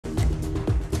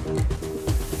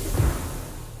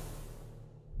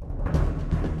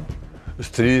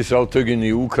Stríðsátökin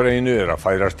í Úkraínu að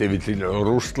færast yfir til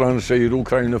Rússlands, segir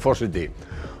Úkraínuforseti.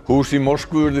 Hús í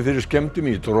Moskvu urðu fyrir skemmdum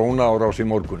í drónaárás í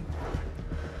morgun.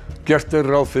 Gert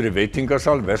ráð fyrir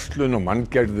veitingasal, verslun og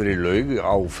manngerðri laug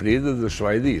á friðuðu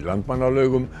svæði í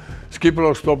landmannalaugum.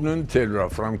 Skipulagsstofnun telur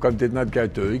að framkvæmdirnar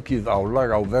gætu aukið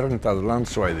álag á verndað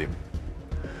landsvæði.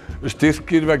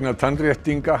 Styrkir vegna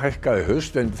tannréttinga hækkaði í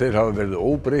haust en þeir hafa verið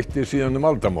óbreyttir síðan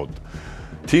aldamót.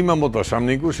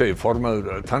 Tímamótasamningur, segir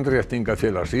formaður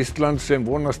Tannréttingafélags Íslands, sem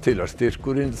vonast til að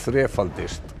styrkurinn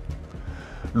þrefaldist.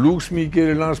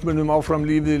 Lúsmýkir landsmönnum áfram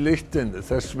lífið leitt en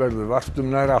þess verður vart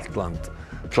nær allt land.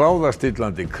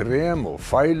 Kláðastillandi krem og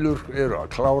fælur eru að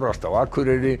klárast á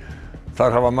Akureyri.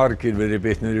 Þar hafa margir verið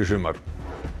bitnir í sumar.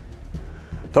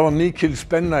 Það var mikil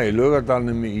spenna í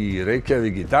Laugardalnum í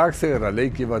Reykjavík í dag þegar að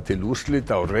leikið var til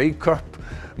úrslita á Reyköpp.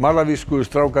 Malavísku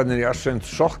strákarnir í Ascent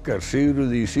Soccer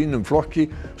sigruðu í sínum flokki,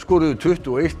 skoruðu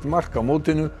 21 mark á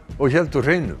mótinu og héldu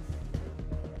hreinu.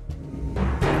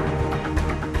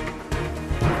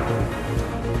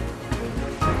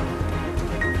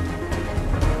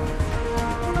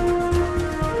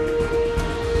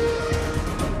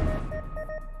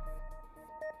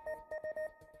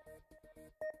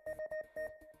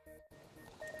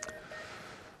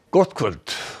 Gott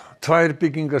kvöld. Tvær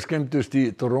byggingar skemmdust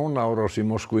í drónaárás í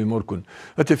Moskvu í morgun.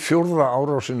 Þetta fjórða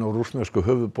árásin á rússnesku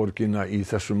höfuðborgina í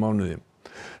þessum mánuði.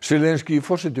 Zelenský,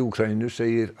 forseti Úkraínu,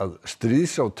 segir að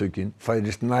stríðsátökin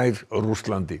færist nær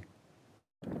Rússlandi.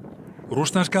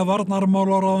 Rússneska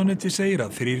varnarmálaráðuneytið segir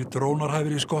að 3 drónar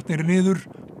hafi verið skotnir niður.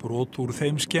 Brot úr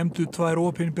þeim skemmdu 2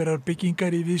 opinberar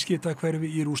byggingar í viðskiptakverfi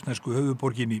í rússnesku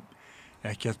höfuðborginni.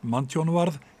 Ekkert manntjón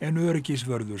varð en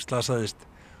öryggisvörður slasaðist.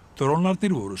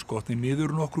 Drónarnir voru skotnir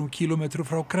niður nokkrum kílómetrum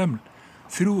frá Kreml.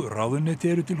 3 ráðuneyti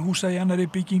eru til húsa í annarri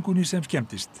byggingunni sem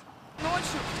skemmdist.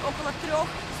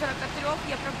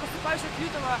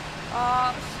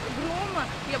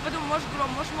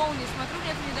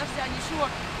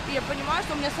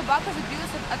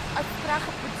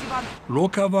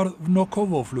 Lokað var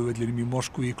Vnukovo-flugvellinum í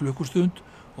Moskvu í klukkustund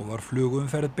og var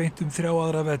flugumferð beint 3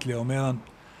 aðra velli á meðan.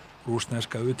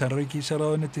 Rússneska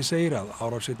utanríkisráðuneytið segir að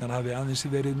árásirnar hafi aðeins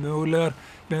verið mögulegar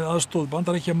með aðstoð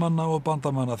Bandaríkjamanna og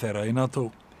bandamanna þeirra í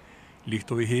NATO. Líkt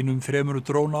og í hinum 3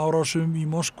 drónaárásum í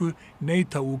Moskvu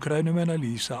neita Úkraínumenn að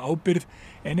lýsa ábyrgð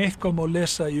en eitthvað má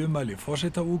lesa í ummæli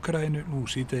forseta Úkraínu nú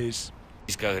síðdegis.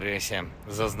 Російська агресія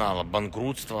зазнала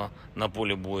банкрутства на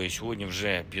полі бою. Сьогодні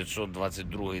вже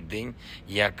 522-й день,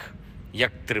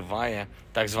 як триває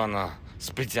так звана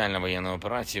спеціальна воєнна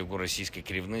операція, яку російське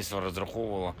керівництво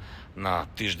розраховувало на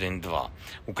тиждень-два.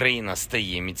 Україна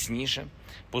стає міцніше,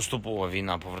 поступово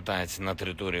війна повертається на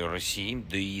територію Росії,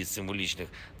 до її символічних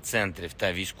центрів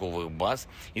та військових баз,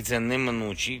 і це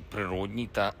неминучий, природній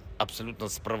та абсолютно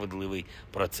справедливий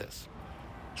процес.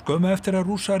 Skömmu eftir að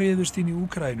Rússar réðust inn í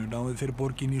Úkraínu náðu þeir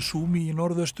borginni Súmi í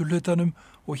norðausturhlutanum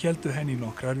og héldu henni í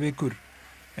nokkrar vikur.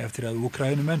 Eftir að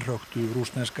Úkraínumenn hröktu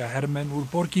rússneska hermenn úr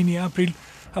borginni í apríl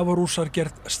hafa Rússar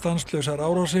gert stanslausar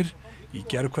árásir. Í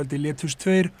gærkvöldi létust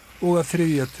 2 og að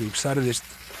 3. tug særðist.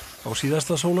 Á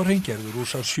síðasta sólarhring gerðu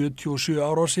Rússar 77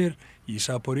 árásir í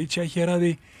Zaporizhzhia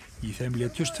héraði, í þeim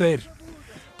létust 2.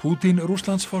 Pútín,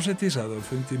 Rússlandsforseti, sagði á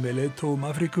fundi með leiðtogum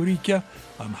Afríkuríkja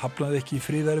hann hafnaði ekki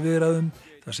friðarviðræðum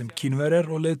þar sem Kínverjar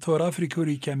og leiðtogar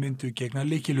Afríkuríkja myndu gegna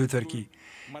lykilhlutverki.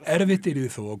 Erfitt yrði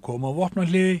þó að koma á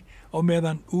vopnahléi á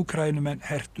meðan Úkraínumenn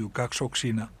hertu gagnsókn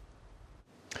sína.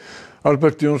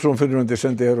 Albert Jónsson, fyrrverandi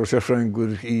sendiherra og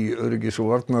sérfræðingur í öryggis- og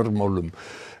varnarmálum.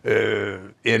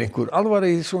 Einhver alvara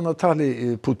í svona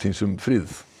tali Pútíns frið?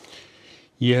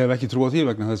 Ég hef ekki trú á því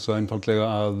vegna þess að einfaldlega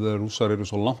að Rússar eru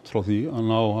svo langt frá því að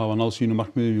hafa náð sínu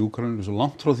markmiðum í Úkraínu, eru svo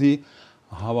langt frá því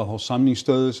að hafa þá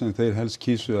samningsstöðu sem þeir helst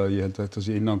kísu, að ég held að þetta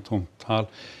sé innantómt tal.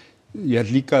 Ég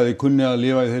held líka að þeir kunni að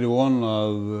lifa í þeirri von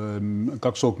að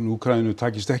gagnsókn Úkraínu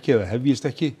takist ekki eða hefjist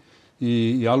ekki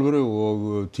í alvöru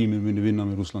og tíminn muni vinna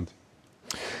með Rússlandi.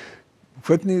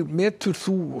 Hvernig metur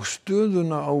þú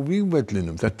stöðuna á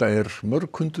vígvellinum? Þetta mörg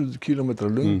 100 kílómetra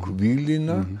löng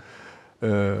víglína,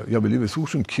 jafnvel yfir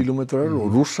 1000 kílómetrar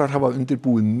og Rússar hafa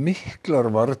undirbúið miklar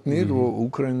varnir og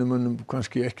Úkrænumönnum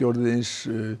kannski ekki orðið eins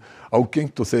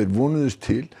ágengt og þeir vonuðust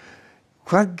til.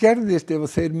 Hvað gerðist ef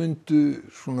þeir myndu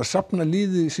svona safna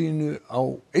liði sínu á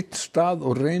einn stað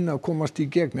og reyna að komast í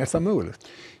gegn? Það mögulegt?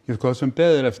 Hvað sem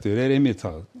beðir eftir einmitt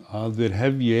það að þeir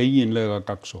hefji eiginlega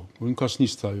gagnsókn. Og hvað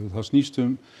snýst það? Það snýst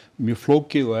mjög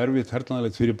flókið og erfitt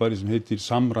hernaðarlegt fyrirbæri sem heitir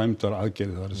samræmdar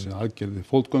aðgerðir. Það þessi aðgerðir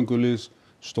fótgönguliðs,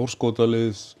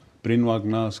 stórskotaliðs,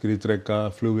 brinnvagna, skriðdreka,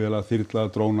 flugvéla, þyrla,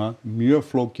 dróna. Mjög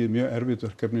flókið, mjög erfitt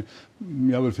verkefni,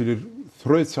 jável fyrir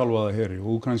þrautþjálfaða heri og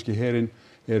úkraínski herinn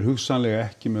hugsanlega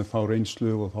ekki með þá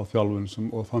reynslu og þá þjálfun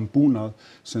og þann búnað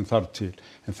sem þarf til.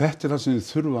 En þetta það sem þið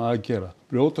þurfa að gera,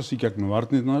 brjótast í gegnum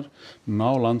varnirnar, ná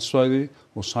landsvæði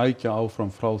og sækja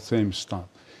áfram frá þeim stað.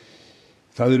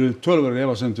 Það eru töluverðar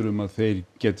efasemdir að þeir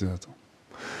geti þetta.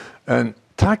 En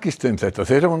takist þeim þetta,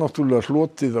 þeir hafa náttúrulega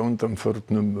hlotið á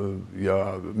undanförnum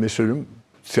misserum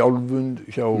þjálfun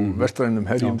hjá vestrænum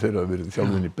herjum, þeir hafa verið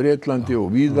þjálfun í Bretlandi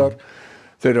og víðar,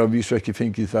 þeir hafa vísu ekki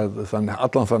fengið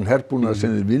allan þann herbúnað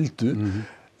sem þeir vildu,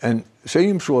 en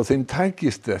segjum svo að þeim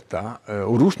takist þetta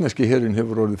og rússneski herinn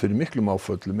hefur orðið fyrir miklum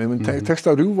áföllum, ef þeim tekst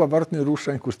að rjúfa varnir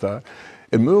Rússa einhvers staðar,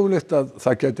 mögulegt að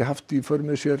það geti haft í för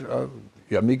með sér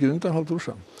mikið undanhald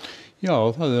Rússa? Já,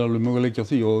 það alveg möguleiki á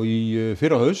því og í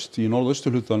fyrra haust í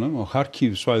norðausturhlutanum á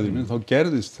Kharkiv-svæðinu þá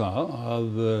gerðist það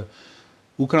að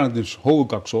Úkraínarnir hófu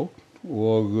gagnsókn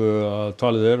og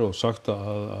talið og sagt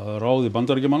að ráði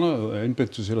Bandaríkjamanna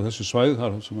einbeittu sér að þessu svæði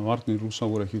þar sem varnir Rússa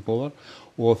voru ekki góðar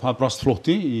og það brast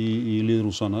flótti í lið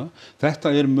Rússanna.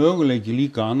 Þetta möguleiki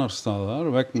líka annars staðar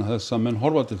vegna þess að menn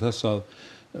horfa til þess að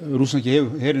rússneski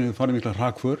herinn hefur farið mikla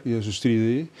hrakför í þessu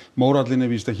stríði, mórallinn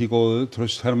víst ekki góður,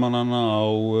 traust hermannanna á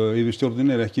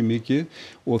yfirstjórninni ekki mikið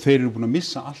og þeir eru búin að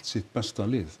missa allt sitt besta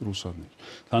lið, rússarnir.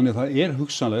 Þannig að það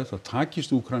hugsanlegt að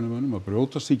takist Úkraínumönnum að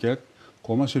brjótast í gegn,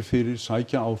 koma sér fyrir,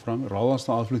 sækja áfram,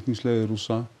 ráðast á aðflutningsleiðir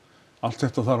Rússa, allt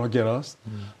þetta þarf að gerast,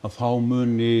 að þá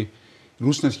muni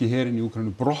rússneski herinn í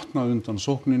Úkraínu brotna undan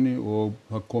sókninni og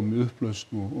það komi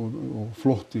upplausn og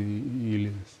flótti í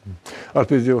liðið.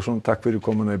 Arnbjörn Jónsson, takk fyrir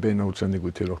komuna í beina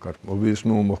útsendingu til okkar og við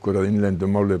snúum okkur að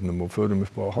innlendum málefnum og förum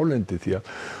upp á hálendi því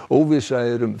að óvissa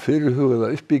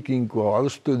fyrirhugaða uppbyggingu á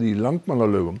aðstöðu í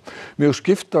landmannalögum. Mjög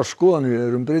skiptar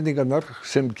skoðanir breytingarnar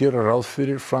sem gera ráð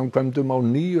fyrir framkvæmdum á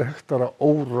 9 hektara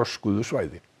óröskuðu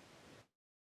svæði.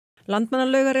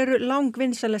 Landmannalaugar eru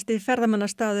langvinsalasti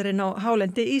ferðamannastaðurinn á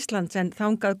hálendi Íslands en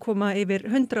þangað koma yfir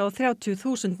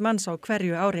 130.000 manns á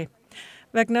hverju ári.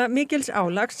 Vegna mikils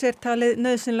álags talið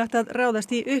nauðsynlegt að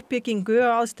ráðast í uppbyggingu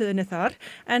á aðstöðunni þar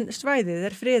en svæðið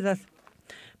friðað.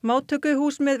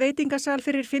 Móttökuhús með veitingasal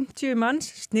fyrir 50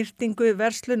 manns, snyrtingu,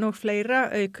 verslun og fleira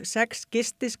auk 6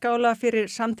 gistiskála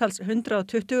fyrir samtals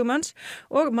 120 manns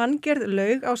og manngerð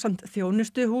laug ásamt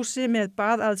þjónustuhúsi með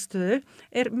baðaðstöðu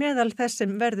meðal þess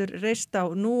sem verður reist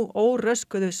á nú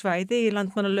óröskuðu svæði í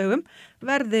landmannalaugum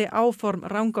verði áform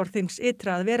Rangárþings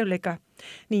ytra að veruleika.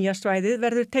 Nýja svæðið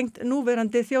verður tengt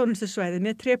núverandi þjónustusvæði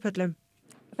með trépöllum.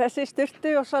 Þessi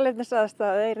sturtu og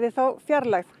salernisaðstaða yrði þá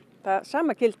fjarlægð. Það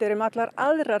sama gildir allar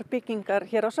aðrar byggingar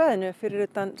hér á svæðinu fyrir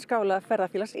utan skála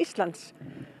Ferðafélags Íslands.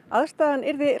 Aðstaðan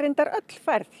yrði reyndar öll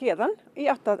færð héðan í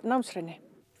átt að námshreyni.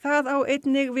 Það á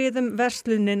einnig við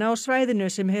verslunin á svæðinu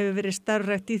sem hefur verið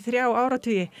starfrækt í 3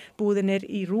 áratugi. Búðin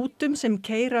í rútum sem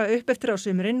keyra upp eftir á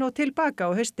sumrin og tilbaka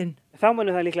á haustin. Þá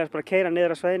munu það líklega bara keyra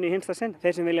niður á svæðinu í hinsta sinn.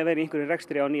 Þeir sem vilja vera í einhverju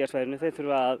rekstri á nýja svæðinu, þeir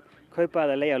þurfa að kaupa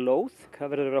eða leigja lóð.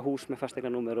 Það verður að vera hús með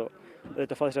fasteignanúmer og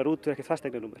auðvitað fá þessar rútur ekki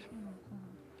fasteignanúmer.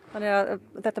 Þannig að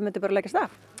þetta myndi bara leggjast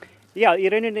af? Já, í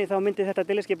rauninni þá myndi þetta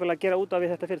deiliskipulag gera út af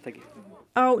við þetta fyrirtæki.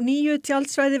 Á nýju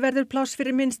tjaldsvæði verður pláss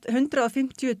fyrir minnst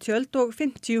 150 tjöld og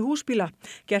 50 húsbíla.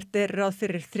 Gert ráð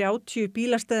fyrir 30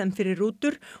 bílastæðum fyrir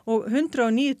rútur og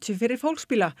 190 fyrir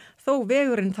fólksbíla, þó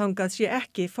vegurinn þangað sé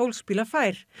ekki fólksbíla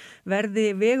fær. Verði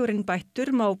vegurinn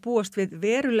bættur má búast við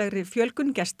verulegri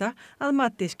fjölgun gesta að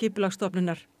mati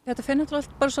skipulagsstofnunar. Þetta fer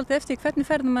náttúrulega bara svolítið eftir hvernig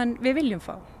ferðamann við viljum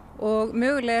fá. Og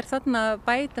mögulega þarna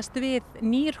bætast við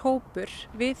nýr hópur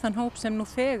við þann hóp sem nú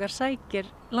þegar sækir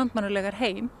landmannalegar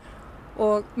heim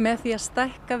og með því að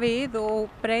stækka við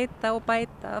og breyta og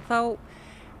bæta þá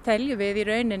teljum við í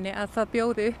rauninni að það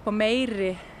bjóði upp á meiri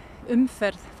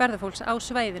umferð ferðafólks á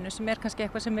svæðinu sem kannski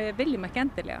eitthvað sem við viljum ekki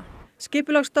endilega.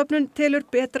 Skipulagsstofnun telur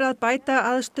betra að bæta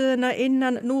aðstöðuna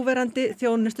innan núverandi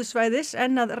þjónustusvæðis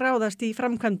en að ráðast í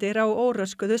framkvæmdir á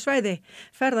óröskuðu svæði.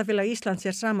 Ferðafélag Íslands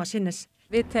sama sinnis.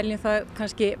 Við teljum það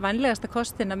kannski vænlegasta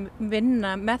kostin að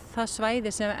vinna með það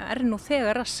svæði sem nú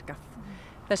þegar raskað.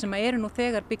 Það sem eru nú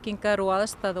þegar byggingar og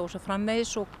aðstæða og svo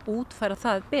framvegis og útfæra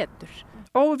það betur.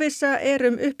 Óvissa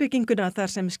uppbygginguna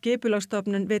þar sem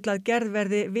Skipulagsstofnun vill að gerð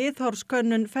verði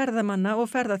viðhorfskönnun ferðamanna og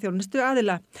ferðaþjónustu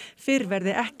aðila. Fyrr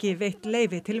verði ekki veitt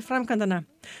leyfi til framkvæmdana.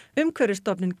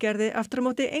 Umhverfisstofnun gerði aftur á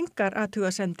móti engar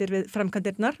athugasemdir við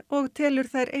framkvæmdirnar og telur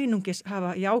þær einungis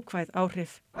hafa jákvæð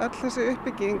áhrif. Öll þessi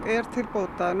uppbygging til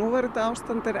bóta. Núverandi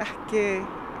ástand ekki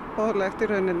boðlegt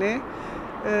í rauninni,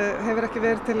 hefur ekki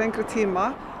verið til lengri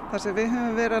tíma. Það sem við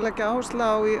höfum verið að leggja áherslu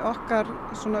á í okkar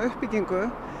uppbyggingu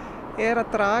að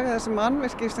draga þessi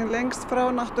mannvirki sem lengst frá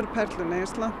náttúruperlunni,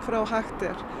 eins langt frá hægt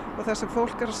og þessi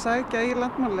fólk að sækja í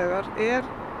landmannalegar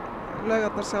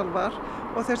laugarnar sjálfar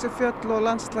og þessi fjöll og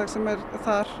landslag sem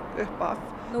þar upp af.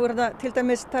 Nú þetta til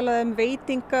dæmis talað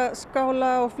veitingaskála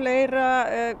og fleira.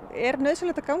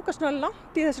 Nauðsynlegt að ganga svona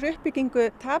langt í þessari uppbyggingu?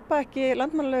 Tapa ekki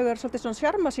Landmannalaugar svolítið svona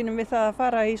sjarma sínum við það að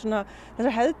fara í svona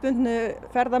þessa hefðbundnu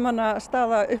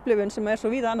ferðamannastaða upplifun sem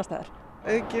svo víða annars staðar?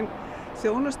 Aukin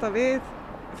þjónusta við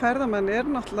ferðamenn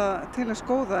náttúrulega til þess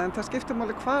góða en það skiptir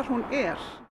máli hvar hún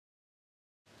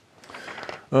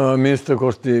Minnsta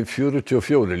kosti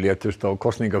 44 létust á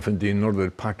kosningafundi í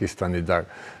Norður Pakistan í dag.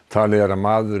 Talið að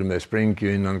maður með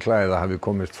sprengju innan klæða hafi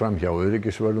komist fram hjá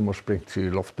öryggisvörðum og sprengt sig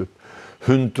í loft upp.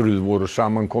 100 voru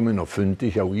samankomin á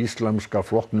fundi hjá íslamska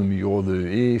flokknum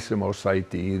JÚlí sem á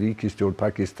sæti í ríkisstjórn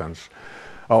Pakistans.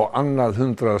 Á annað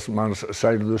 100 manns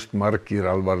særðust,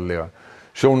 margir alvarlega.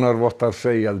 Sjónarvottar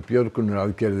segja að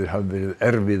björgunaraðgerðir hafi verið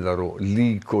erfiðar og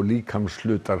lík og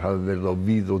líkamshlutar hafi verið á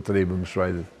víð og dreifum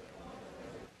svæðið.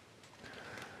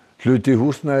 Hluti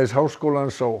húsnæðis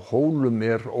háskólans á Hólum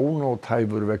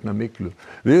ónothæfur vegna myglu.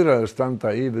 Viðræður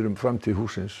standa yfir framtíð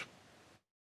hússins.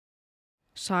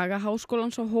 Saga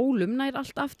háskólans á Hólum nær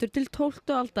allt aftur til 12.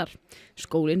 aldar.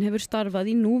 Skólinn hefur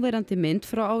starfað í núverandi mynd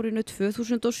frá árinu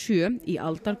 2007 í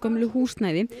aldargömlu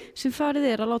húsnæði sem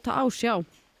farið að láta á sjá.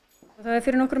 Það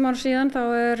fyrir nokkrum árum síðan þá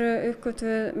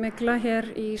uppgötvuð mygla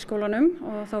hér í skólanum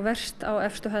og þá verst á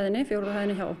efstu hæðinni, 4.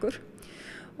 hæðinni hjá okkur.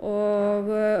 Og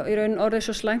í raun orðið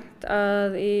svo slæmt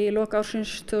að í lok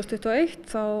ársins 2021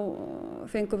 þá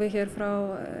fengum við hér frá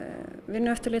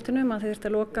vinnueftirlitinu að þið þurfti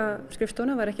að loka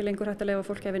skrifstofuna, var ekki lengur hægt að leyfa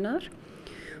fólki að vinna þar.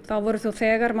 Þá voru þó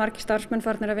þegar margir starfsmenn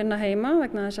farnir að vinna heima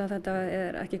vegna þess að þetta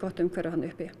ekki gott umhverfi hann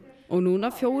uppi. Og núna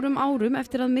 4 árum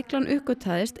eftir að myglan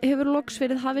uppgötvaðist hefur loks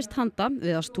verið hafist handa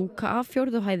við að stúka af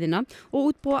 4. hæðina og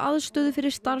útbúa aðstöðu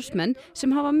fyrir starfsmenn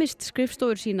sem hafa mist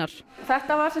skrifstofur sínar.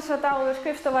 Þetta var sem sagt áður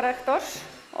skrifstofa rektors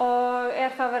og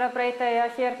það verið að breyta í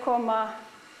að hér koma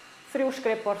 3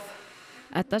 skrifborð.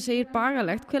 Þetta segir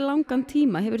bagalegt hver langan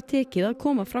tíma hefur tekið að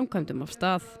koma framkvæmdum af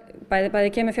stað.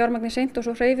 Bæði kemur fjármagnið seint og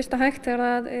svo hreyfist það hægt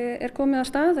þegar það komið af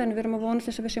stað en við erum að vonast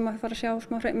þess að við séum að fara að sjá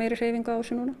meiri hreyfingu á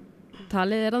þessu núna.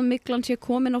 Talið að myglan sé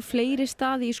komin á fleiri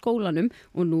staði í skólanum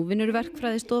og nú vinnur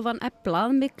verkfræðistofan Efla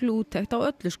að mygluúttekt á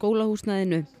öllu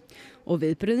skólahúsnæðinu. Og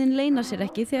viðbrögðin leyna sér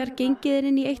ekki þegar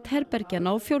gengið inn í eitt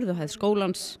herbergjanna á 4. hæð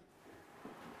skólans.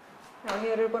 Já,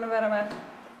 hér eru búin að vera með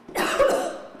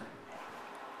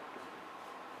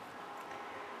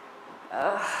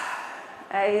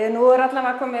nú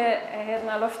allavega komið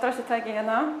loftræstutæki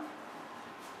hérna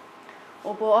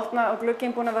og búið að opna og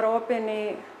glugginn búin að vera opinn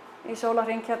í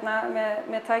sólarhring hérna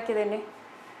með tækið inni.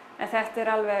 En þetta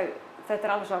alveg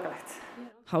svakalegt.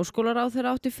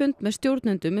 Háskólaráðherra átti fund með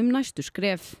stjórnendum næstu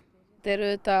skref. Þetta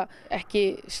auðvitað ekki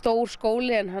stór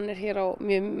skóli en hann hér á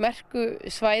mjög merku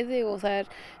svæði og það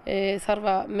þarf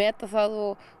að meta það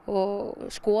og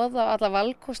skoða alla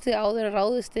valkosti áður en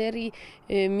ráðist í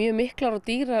mjög miklar og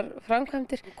dýrar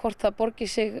framkvæmdir. Hvort það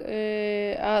borgir sig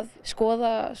að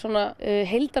skoða svona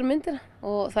heildarmyndina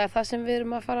og það það sem við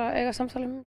erum að fara að eiga samtali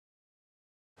um.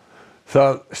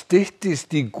 Það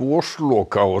styttist í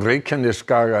goslok á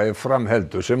Reykjanesskaga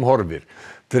framheldur sem horfir.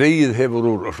 Dregið hefur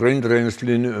úr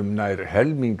hraunrennslinu nær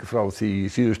helming frá því í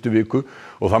síðustu viku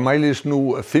og það mælist nú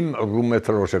 5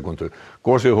 rúmmetrar á sekúndu.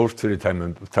 Gosið hófst fyrir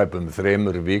tæpum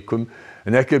 3 vikum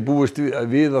en ekki búist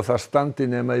við að það standi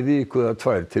nema í viku eða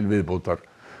 2 til viðbótar.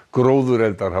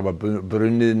 Gróðureldar hafa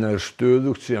brunnið nær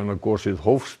stöðugt síðan að gosið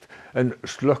hófst en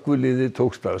slökkviliði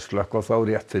tókst að slökkva þá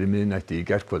rétt fyrir miðnætti í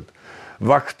gærkvöld.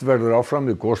 Vakt verður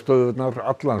áfram við gosstöðvarnar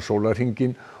allan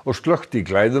sólarhringinn og slökkt í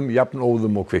glæðum,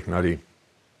 jafnóðum og kviknar í.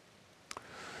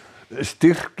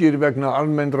 Styrkir vegna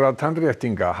almennra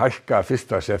tannréttinga hækka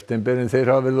 1. september en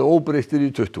þeir hafa verið óbreyttir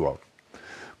í 20 ár.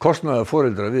 Kostnaður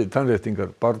foreldra við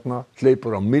tannréttingar barna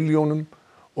hleypur á milljónum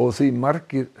og því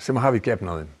margir sem hafi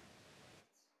gefnað þeim.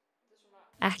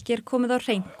 Ekki komið á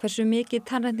hreint hversu mikið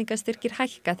tannréttingastyrkir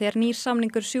hækka þegar nýr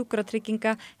samningur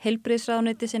sjúkratrygginga,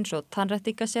 heilbrigðisráðuneytisins og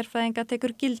tannréttingasérfræðinga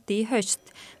tekur gildi í haust.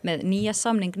 Með nýja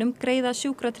samningnum greiða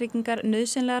sjúkratryggingar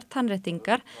nauðsynlegar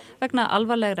tannréttingar vegna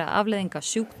alvarlegra afleiðinga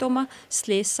sjúkdóma,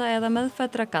 slysa eða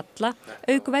meðfæddra galla,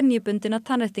 auk venjubundinna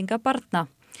tannréttinga barna.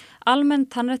 Almenn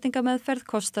tannréttingameðferð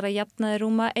kostar að jafnaði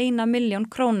rúma 1 milljón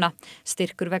króna.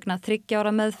 Styrkur vegna 3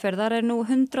 ára meðferðar nú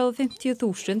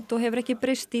 150.000 og hefur ekki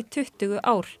breyst í 20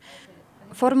 ár.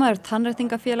 Formaður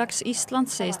Tannréttingafélags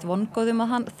Íslands segist vongóðum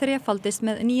að hann þrefaldist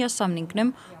með nýja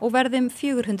samningnum og verði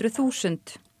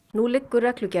 400.000. Nú liggur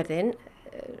reglugerðin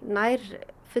nær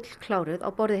fullkláruð á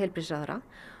borði heilbrigðisráðherra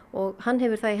og hann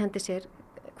hefur það í hendi sér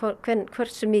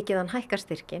hversu mikið hann hækkar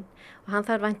styrkin og hann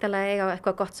þarf væntanlega að eiga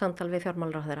eitthvað gott samtal við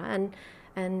fjármálaráðherra en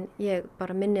en ég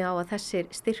bara minni á að þessir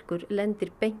styrkur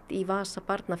lendir beint í vasa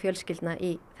barnafjölskyldna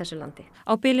í þessu landi.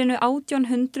 Á bilinu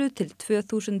 1800 til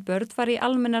 2000 börn fara í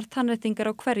almennar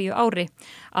tannréttingar á hverju ári.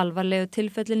 Alvarlegu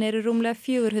tilfellin eru rúmlega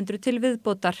 400 til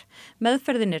viðbótar.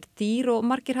 Meðferðin er dýr og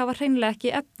margir hafa hreinlega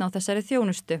ekki efni á þessari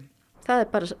þjónustu. Það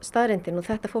er bara staðreyndin og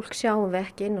þetta fólk sjáum við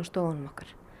ekki inn á stofunum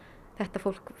okkar. Þetta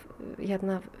fólk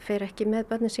fer ekki með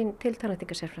börnin sín til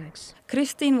tannréttingasérfræðings.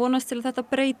 Kristín vonast til að þetta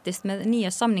breytist með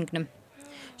nýja samningnum.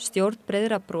 Stjórn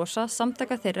Breiðra brosa,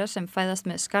 samtaka þeirra sem fæðast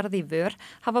með skarð í vör,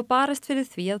 hafa barist fyrir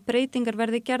því að breytingar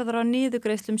verði gerðar á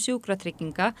niðurgreiðslum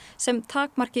sjúkratrygginga sem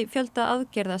takmarki fjölda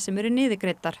aðgerða sem eru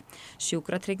niðurgreiddar.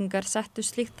 Sjúkratryggingar settu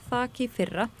slíkt þak í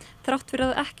fyrra, þrátt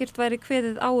fyrir að ekkert væri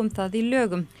kveðið á það í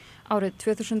lögum. Árið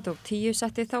 2010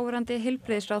 setti þáverandi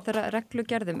heilbrigðisráðherra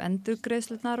reglugerð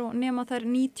endurgreiðslurnar og nema þær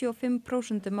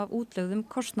 95% af útlögðum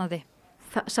kostnaði.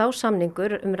 Sá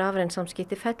samningur rafræn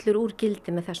samskipti fellur úr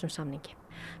gildi með þessum samningi.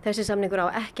 Þessi samningur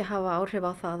á ekki að hafa áhrif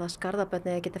á það að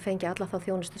skarðabörn geta fengið alla þá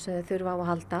þjónustu sem þau þurfa á að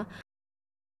halda.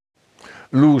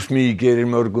 Lúsmý gerir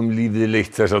mörgum lífið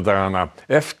leitt þessa dagana.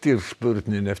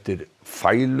 Eftirspurnin eftir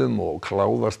fælum og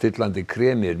kláðastillandi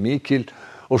kremi er mikil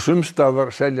og sumstaðar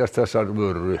seljast þessar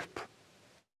vörur upp.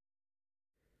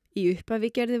 Í upphafi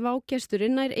gerði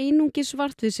vágesturinn nær einungis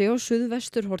vart við sig á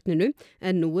suðvesturhorninu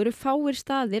en nú eru fáir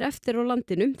staðir eftir á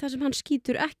landinu þar sem hann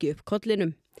skýtur ekki upp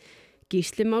kollinum.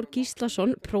 Gísli Már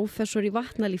Gíslason, prófessor í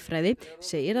vatnalíffræði,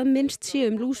 segir að minnst sé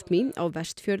lúsmý á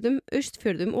Vestfjörðum,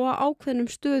 Austfjörðum og á ákveðnum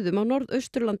stöðum á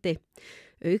Norðausturlandi.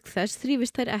 Auk þess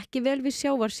þrífist þær ekki vel við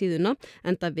sjávarsíðuna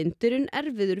enda vindurinn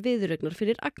erfiður viðuregnar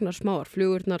fyrir agnarsmáar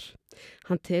flugurnar.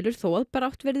 Hann telur þó að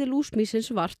brátt verði lúsmýsins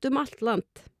vart allt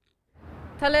land.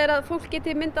 Talið er að fólk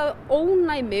geti myndað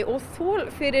ónæmi og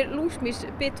þol fyrir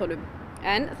lúsmýsbitunum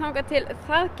en þangað til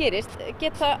það gerist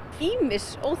geta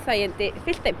ýmis óþægindi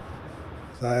fylgt þeim.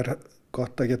 Það er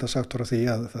gott að geta sagt frá því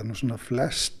að það er nú svona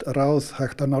flest ráð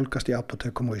hægt að nálgast í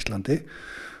apótekum á Íslandi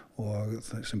og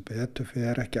það sem betur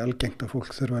fer ekki algengt að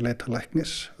fólk þurfa að leita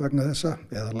læknis vegna þessa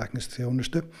eða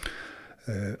læknisþjónustu.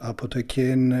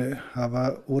 Apótekin hafa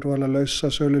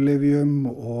úrvalalausa sölulyfjum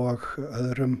og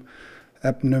öðrum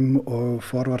efnum og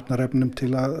forvarnarefnum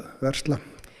til að versla.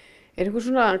 Er einhver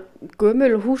svona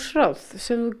gömul húsráð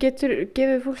sem þú getur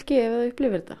gefið fólki ef það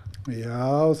upplifir þetta? Já,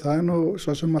 það er nú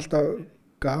svo sem alltaf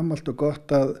gamalt og gott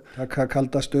að taka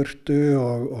kalda sturtu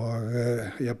og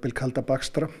jafnvel kalda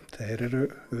bakstra. Þeir eru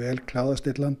vel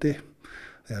kláðastillandi.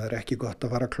 Þegar það er ekki gott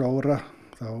að fara að klóra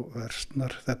þá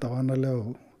versnar þetta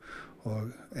vanalega og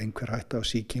einhver hætta á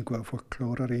sýkingu að fólk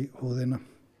klórar í húðina.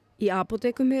 Í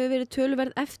apótekum hefur verið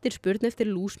töluverð eftirspurn eftir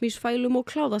lúsmýsfælum og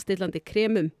kláðastillandi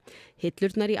kremum.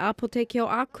 Hillurnar í apóteki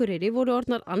á Akureyri voru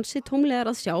orðnar ansi tómlegar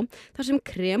að sjá þar sem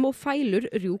krem og fælur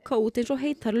rjúka út eins og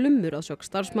heitar lummur að sögn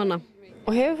starfsmanna.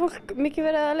 Og hefur fólk mikið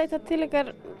verið að leita til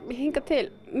ykkar hingað til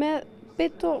með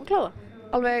bit og kláða?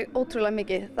 Alveg ótrúlega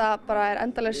mikið. Það bara er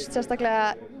endalaust, sérstaklega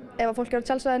ef að fólk er á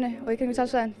tjaldstæðinu og í kringum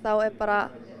tjaldstæðin þá er bara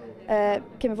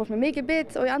kemur fólk með mikið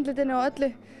bit og í andlitinu og öllu.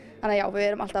 Þannig já, við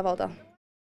erum alltaf að fá þetta.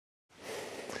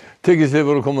 Tekist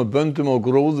hefur að koma böndum á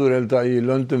gróðurelda í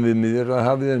löndum við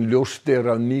Miðjarðarhafið en ljóst er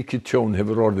að mikið tjón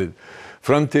hefur orðið.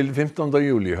 Fram til 15.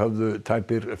 júlí höfðu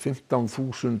tæpir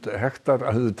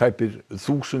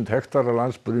 1000 hektara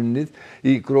lands brunnið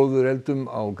í gróðureldum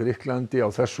á Grikklandi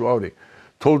á þessu ári.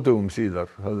 12 dögum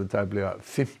síðar höfðu tæplega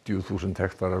 50.000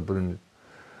 hektarar brunnið.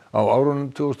 Á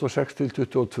árunum 2006 til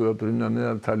 2022 brunna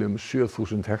meðaltali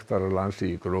 7.000 hektarar lands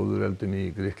í gróðureldum í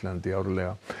Grikklandi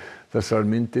árlega. Þessar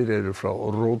myndir eru frá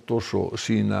Ródos og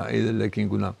sýna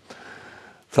eyðilegginguna.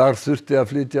 Þar þurfti að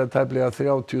flytja tæplega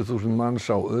 30.000 manns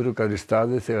á öruggari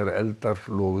staði þegar eldar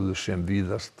loguðu sem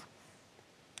víðast.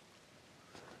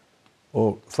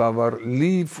 Og það var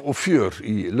líf og fjör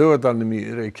í Laugardalnum í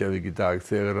Reykjavík í dag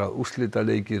þegar að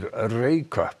úrslitaleikir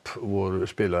Reykjavík voru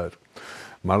spilaðir.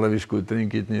 Malavísku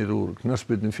drengirnir úr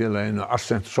knattspyrnufélaginu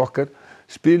Ascent Soccer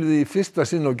spiluðu í fyrsta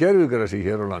sinn á gervigrasi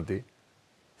hér á landi.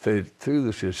 Þeir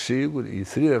tryggðu sér sigur í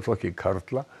 3. flokki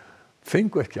karla,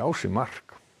 fengu ekki á sig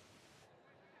mark.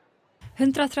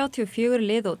 134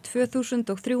 lið og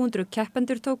 2300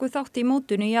 keppendur tóku þátt í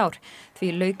mótinu í ár, því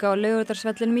lauk á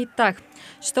Laugardalsvellinum í dag.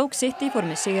 Stoke City fór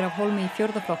með sigur af hólmi í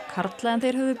 4. flokk karla en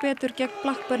þeir höfðu betur gegn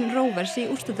Blackburn Rovers í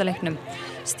úrslitaleiknum.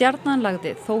 Stjarnan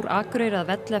lagði Þór Akureyri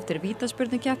að velli eftir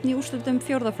vítaspyrnukeppni í úrslitum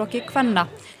 4. flokki kvenna.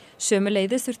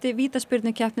 Sömuleiðis þurfti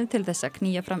vítaspyrnukeppnin til þess að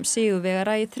knýja fram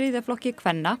sigurvegara í 3. flokki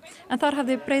kvenna en þar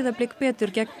hafði Breiðablik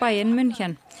betur gegn Bayern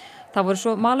München. Það voru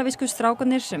svo malavísku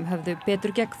strákarnir sem höfðu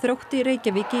betur gegn Þrótti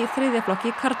Reykjavík í 3. flokki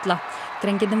karla.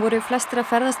 Drengirnir voru flestir að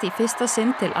ferðast í fyrsta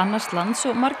sinn til annars lands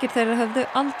og margir þeirra höfðu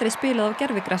aldrei spilað á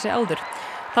gervigrasi áður.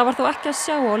 Það var þó ekki að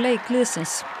sjá á leik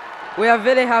liðsins. We are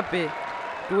very happy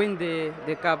to win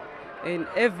the cup, and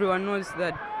everyone knows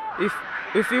that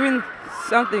if you win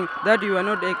something that you are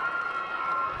not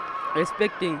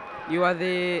expecting,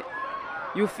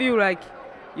 you feel like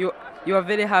you are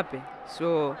very happy.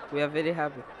 So we are very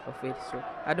happy of it. So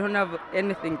I don't have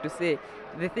anything to say.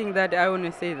 The thing that I want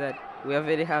to say that we are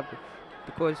very happy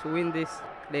because we win this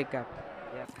League Cup.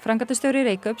 Framkvæmdastjóri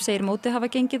Reykjavík segir mótið hafa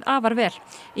gengið afar vel.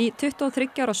 Í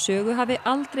 23 ára sögu hafi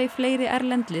aldrei fleiri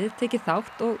erlend lið tekið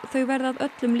þátt og þau verða að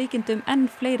öllum líkindum enn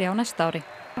fleiri á næsta ári.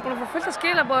 Við erum búin að fá fullt af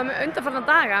skilaboðum undanfarna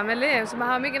daga með liðum sem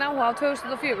hafa mikinn áhuga á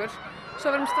 2004. Svo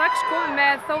við erum strax komið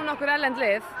með þó nokkur erlend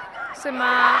lið sem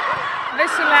að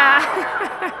vissulega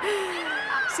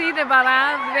sýnir bara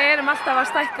að við erum alltaf að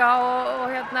stækka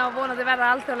og vonandi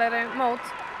verða alþjóðlegri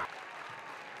mót.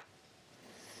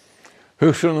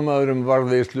 Hugsjónamaður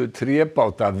varðveislu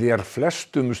trébáta ver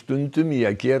flestum stundum í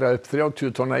að gera upp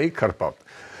 30 tonna eikarbát.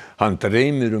 Hann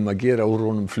dreymir að gera úr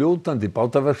honum fljótandi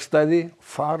bátaverkstæði,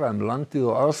 fara landið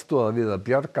og aðstoða við að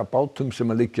bjarga bátum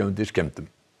sem að liggja undir skemmdum.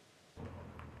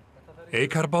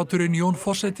 Eikarbáturinn Jón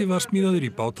Forseti var smíðaður í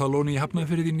Bátalóni í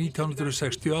Hafnarfirði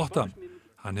 1968.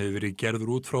 Hann hefur verið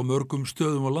gerður út frá mörgum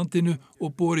stöðum á landinu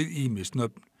og borið ýmis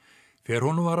nöfn. Þegar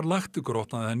honum var lagt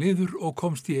grotnaði hann niður og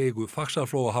komst í eigu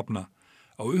Faxaflóahafna.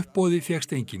 Á uppboði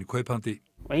fékkst enginn kaupandi.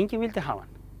 Og enginn vildi hafa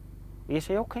hann. Og ég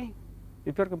segi ok,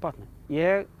 við björgum bátnum.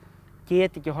 Ég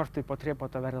get ekki hort upp á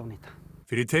trébáta verð á nýta.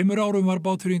 Fyrir 2 árum var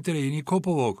báturinn dreginn í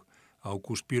Kópavog.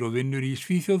 Ágúst býr og vinnur í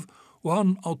Svíþjóð og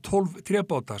hann á 12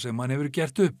 trébáta sem hann hefur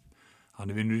gert upp.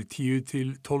 Hann vinnur í 10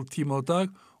 til 12 tíma á dag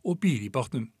og býr í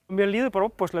bátnum. Mér líður bara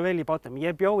opbóðslega vel í bátum.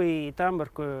 Ég bjó í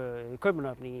Danmörku í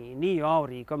Kaupmannahöfn í 9 ár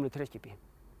í gömlu tréskipi.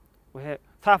 Og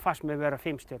það fannst mér vera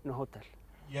 5 stjörnu hótel.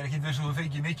 Ég er ekki viss að þú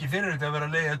fengir mikið fyrir þetta að vera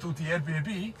að leigja þetta út í Airbnb.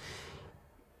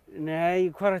 Nei,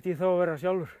 hvað ætti ég þá að vera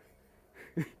sjálfur?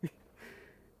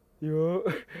 Jú,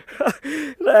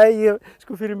 nei,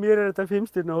 sko fyrir mér þetta 5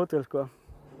 stjörnu hótel, sko.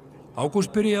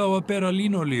 Ágúst byrjaði á að bera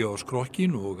línolíu á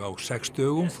skrokkin og á 6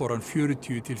 dögum fór hann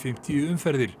 40 til 50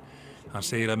 umferðir. Hann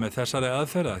segir að með þessari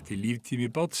aðferð ætti líftími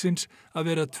bátsins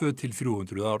að vera 2 til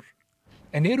 300 ár.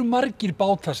 En eru margir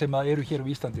bátar sem eru hér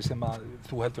á Íslandi sem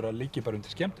þú heldur að liggi bara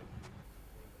undir skemmdum?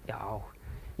 Já,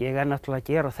 ég er náttúrulega að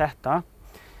gera þetta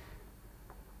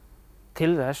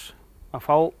til þess að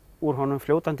fá úr honum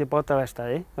fljótandi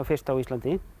bátaverkstæði, það fyrst á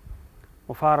Íslandi,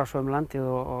 og fara svo landið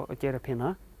og gera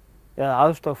pinna, eða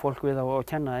aðstofa fólk við og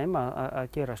kenna þeim að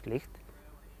gera slíkt.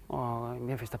 Og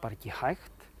mér finnst það bara ekki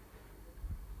hægt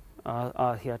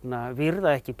að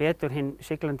virða ekki betur hinn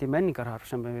siglandi menningararf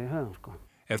sem við höfum, sko.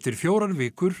 Eftir 4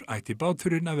 vikur ætti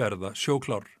báturinn að verða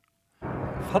sjóklár.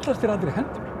 Fallast þér aldrei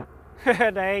hendur?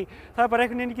 Nei, það er bara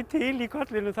einhvern veginn ekki til í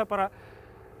kollinu,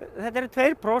 þetta eru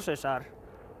 2 prósessar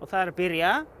og það er að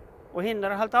byrja og hinn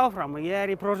er að halda áfram og ég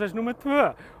er í prósess nummer 2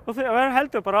 og það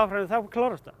heldur bara áfram og það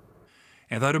klárast það.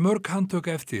 En það eru mörg handtök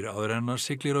eftir áður en hann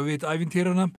siglir á vit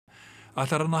ævintýranna.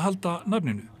 Ætlar hann að halda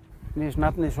nafninu? Mér finnst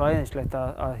nafnið svo æðislegt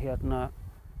að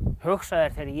hugsa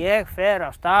þér þegar ég fer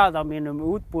af stað á mínum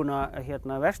útbúna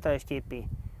verkstæðiskipi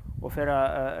og fer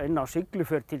inn á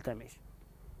Siglufjörð til dæmis.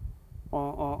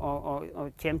 Og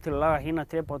kem til að laga hína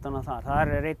trébátana þar. Það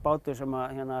er einn bátur sem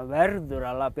verður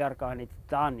að bjarga hann í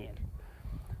Daniel.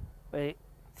 Þegar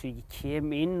ég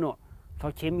kem inn og þá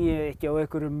kem ég ekki á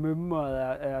einhverju mumma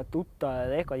eða dúta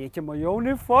eða eitthvað. Ég kem á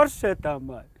Jóni Forseta,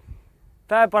 maður.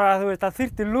 Það er bara, þú veist, það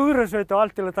þyrfti lúðrasveit og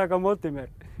allt til að taka á móti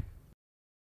mér.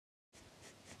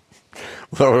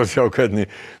 Og það var að sjá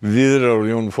hvernig viðrar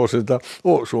Jón Forseta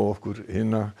og svo okkur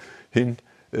hinn.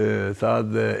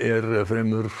 Það er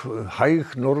fremur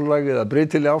hæg norðlæg eða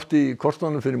breytileg átt í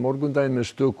kortunum fyrir morgundaginn með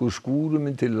stöku skúrum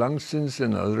inn til landsins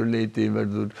en að öðru leyti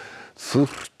verður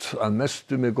þurrt að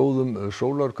mestu með góðum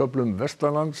sólarköflum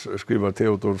vestanlands, skrifar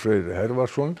Theodór Freyr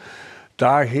Hervarsson.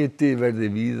 Daghiti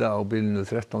verði víða á bilinu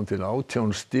 13 til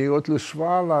 18 stig, öllu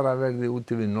svalara verði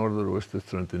úti við norður- og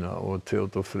austurströndina og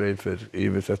Theodór Freyr fer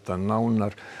yfir þetta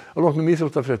nánar. Að loknum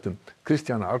íþróttafréttum,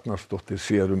 Kristjana Arnarsdóttir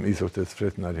sér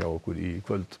íþróttafréttirnar hjá okkur í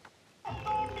kvöld.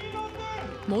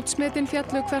 Mótsmetin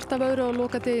fjallu hvert af öðru á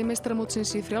lokadegi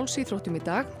meistaramótsins í frjálsíþróttum í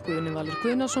dag. Guðni Valur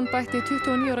Guðnason bætti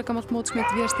 29 ára gamalt mótsmet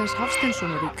Vésteins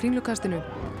Hafsteinssonar í kringlukastinu.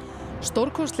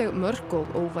 Stórkostleg mörk og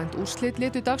óvænt úrslit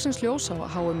litu dagsins ljós á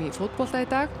HM í fótbolta í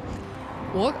dag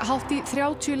og hátt í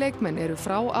 30 leikmenn eru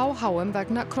frá á HM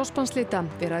vegna krossbandslita.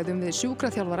 Við ræðum við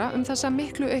sjúkraþjálfara þessa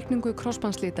miklu aukningu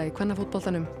krossbandslita í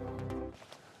kvennafótboltanum.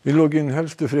 Í lokin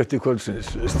helstu fréttir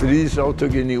kvöldsins.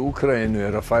 Stríðsátökin í Úkraínu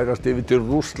að færast yfir til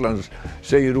Rússlands,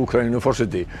 segir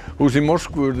Úkraínuforseti. Hús í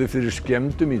Moskvu urðu fyrir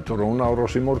skemmdum í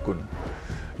drónaárás í morgun.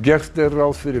 Gert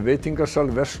ráð fyrir veitingasal,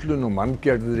 verslun og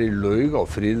manngerðri laug á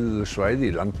friðuðu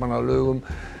svæði í Landmannalaugum.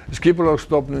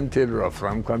 Skipulagsstofnun telur að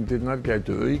framkvæmdirnar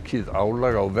gætu aukið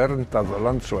álag á verndað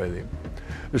landsvæði.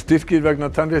 Styrkir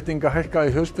vegna tannréttinga hækka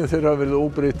í haust en þeir hafa verið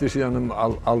óbreyttir síðan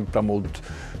aldamót.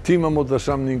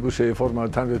 Tímamótasamningur segir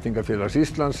formaður Tannréttingafélags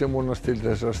Íslands sem vonast til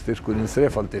þess að styrkurinn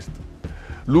þrefaldist.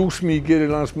 Lúsmý gerir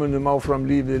landsmönnum áfram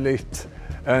lífið leitt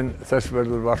en þess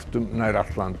verður vart nær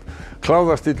allt land.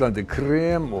 Kláðastillandi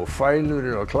krem og fælur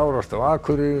eru að klárast á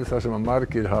Akureyri þar sem að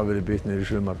margir hafa verið bitnir í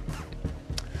sumar.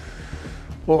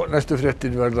 Og næstu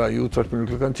fréttir verða í útvarpinu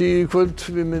klukkan 10 í kvöld.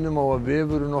 Við minnum á að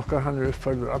vefurinn okkar, hann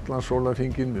uppfærður allan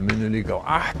sólarhringinn. Við minnum líka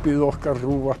á appið okkar,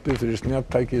 RÚV-appið fyrir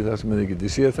snjalltækið þar sem þið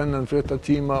getið séð þennan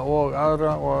fréttatíma og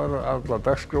alla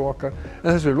dagskrá okkar.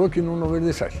 En þessu er lokið núna og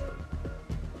verið sæl.